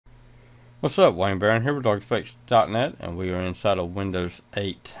What's up, Wayne Barron here with DarkFX.net, and we are inside of Windows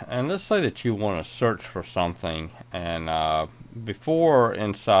 8. And let's say that you want to search for something, and before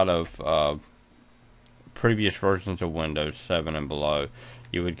inside of previous versions of Windows 7 and below,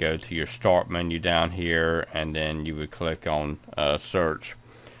 you would go to your Start menu down here, and then you would click on Search,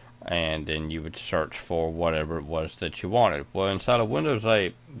 and then you would search for whatever it was that you wanted. Well, inside of Windows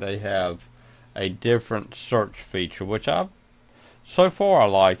 8, they have a different search feature, which so far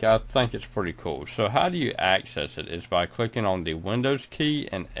I think it's pretty cool. So how do you access it? Is by clicking on the Windows key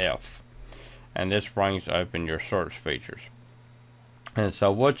and F, and this brings open your search features. And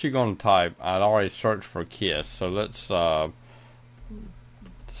so what you're going to type, I'd already searched for Kiss, so let's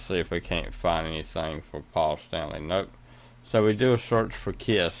see if we can't find anything for Paul Stanley. Nope. So we do a search for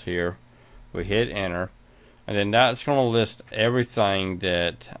Kiss here, we hit enter, and then that's going to list everything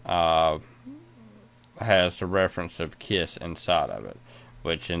that has the reference of Kiss inside of it,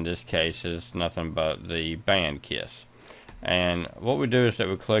 which in this case is nothing but the band Kiss. And what we do is that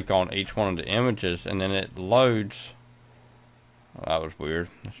we click on each one of the images, and then it loads. Well, that was weird.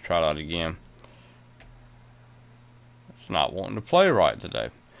 Let's try that again. It's not wanting to play right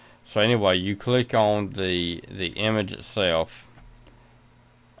today. So anyway, you click on the image itself,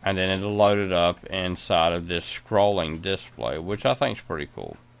 and then it'll load it up inside of this scrolling display, which I think is pretty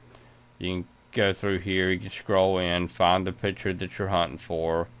cool. You can go through here, you can scroll in, find the picture that you're hunting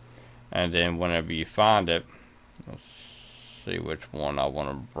for, and then whenever you find it, let's see which one I want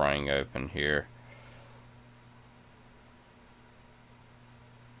to bring open here.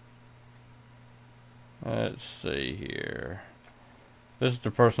 Let's see here. This is the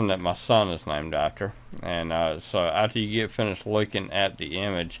person that my son is named after, and so after you get finished looking at the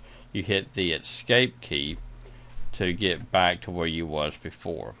image, you hit the escape key to get back to where you was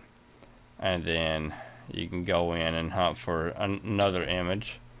before, and then you can go in and hunt for another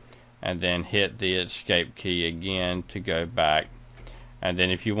image, and then hit the escape key again to go back. And then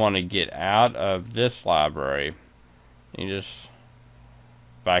if you want to get out of this library, you just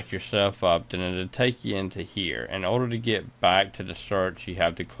back yourself up, then it'll take you into here. In order to get back to the search, you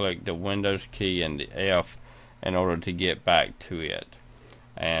have to click the Windows key and the F in order to get back to it.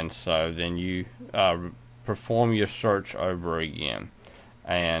 And so then you perform your search over again.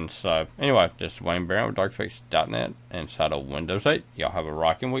 And so anyway, this is Wayne Barron with DarkFX.net inside of Windows 8. Y'all have a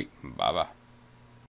rocking week. Bye bye.